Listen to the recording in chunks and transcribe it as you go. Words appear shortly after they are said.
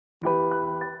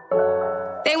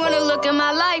They wanna look at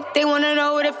my life, they wanna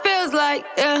know what it feels like,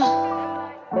 yeah.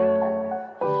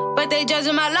 But they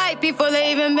judging my life before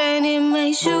they even been in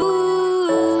my shoes.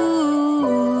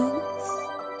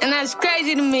 And that's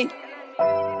crazy to me.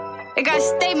 They got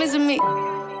statements of me.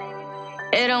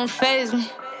 It don't faze me.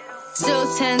 Still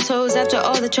 10 toes after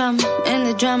all the trauma and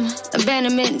the drama.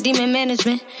 Abandonment, demon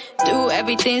management. Do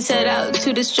everything set out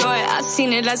to destroy. I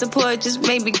seen it as a ploy, just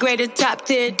made me greater, top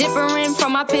tier. Different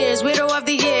from my peers, widow of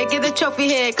the year. Get the trophy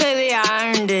here, clearly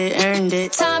I earned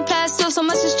it. Time passed, still so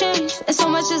much has changed, and so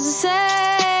much is the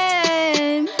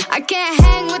same. I can't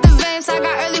hang with the vamps, I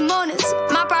got early mornings.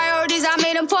 My priorities I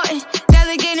made important.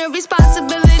 Delegating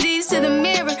responsibilities to the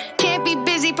mirror. Can't be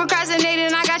busy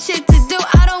procrastinating, I got shit to do.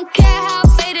 I don't care how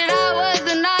faded I was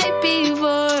the night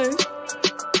before.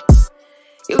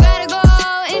 You gotta go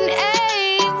and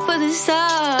aim for the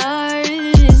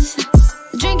stars.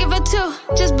 Drinking for two,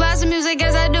 just blast the music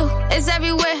as I do. It's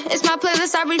everywhere, it's my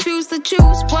playlist, I refuse to choose.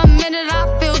 1 minute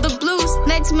I feel the blues,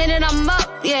 next minute I'm up,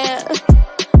 yeah.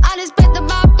 I just spent the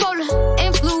bipolar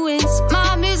influence.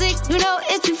 My music, you know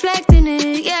it's reflecting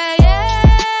it, yeah, yeah.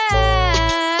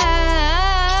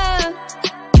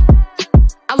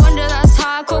 I wonder that's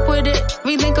how I cope with it.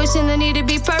 Relinquishing the need to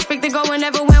be perfect, the going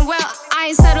never went well. I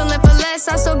ain't settling for less,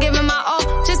 I still giving my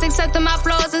all. Just accepting my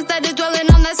flaws instead of dwelling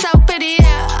on that self-pity,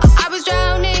 yeah. I was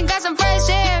drowning, got some fresh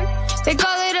air. They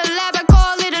call it a lab, I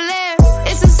call it a lair.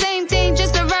 It's the same thing,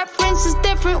 just the reference is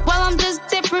different. Well, I'm just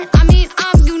different, I mean,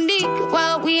 I'm unique.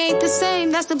 Well, we ain't the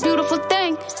same, that's the beautiful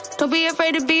thing. Don't be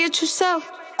afraid to be your true self.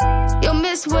 You'll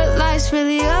miss what life's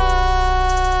really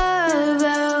about.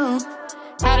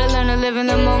 How to learn to live in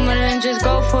the moment and just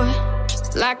go for it.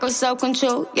 Lack of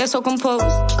self-control, yet so composed.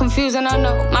 Confusing, I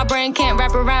know, my brain can't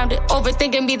wrap around it.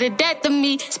 Overthinking be the death of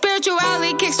me.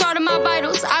 Spirituality kickstarted my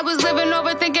vitals. I was living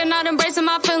overthinking, not embracing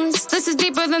my feelings. This is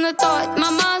deeper than the thought. My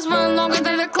mind's run longer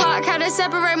than the clock. How to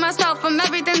separate myself from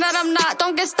everything that I'm not.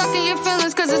 Don't get stuck in your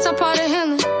feelings, cause it's a part of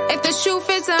healing. If the shoe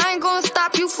fits, I ain't gonna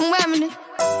stop you from wearing it.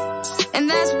 And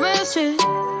that's real shit.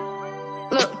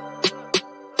 Look,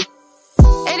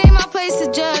 it ain't my place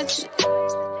to judge,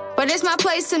 but it's my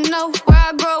place to know where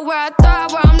I grow, where I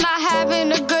thrive, where I'm not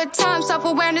having a good time.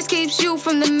 Self-awareness keeps you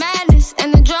from the madness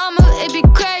and the drama, it be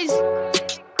crazy.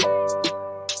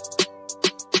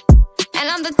 And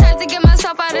I'm the type to get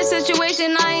myself out of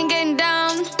situation. I ain't getting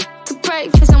down to pray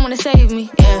for someone to save me,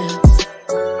 yeah.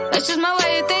 That's just my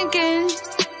way of thinking.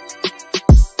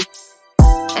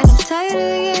 And I'm tired of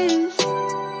the games,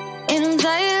 and I'm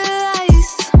tired of the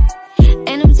lies,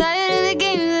 and I'm tired of the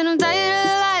games, and I'm tired of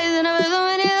the lies, and I've heard so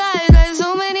many lies, like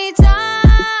so many times.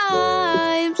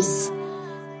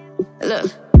 Look,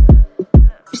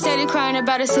 you steady crying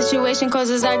about a situation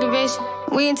causes aggravation.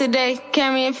 We in today,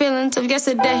 carrying feelings of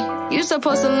yesterday. You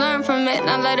supposed to learn from it,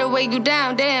 not let it weigh you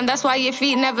down. Damn, that's why your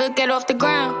feet never get off the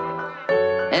ground.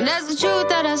 And that's the truth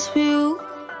that I spew.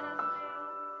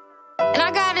 And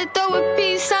I gotta throw it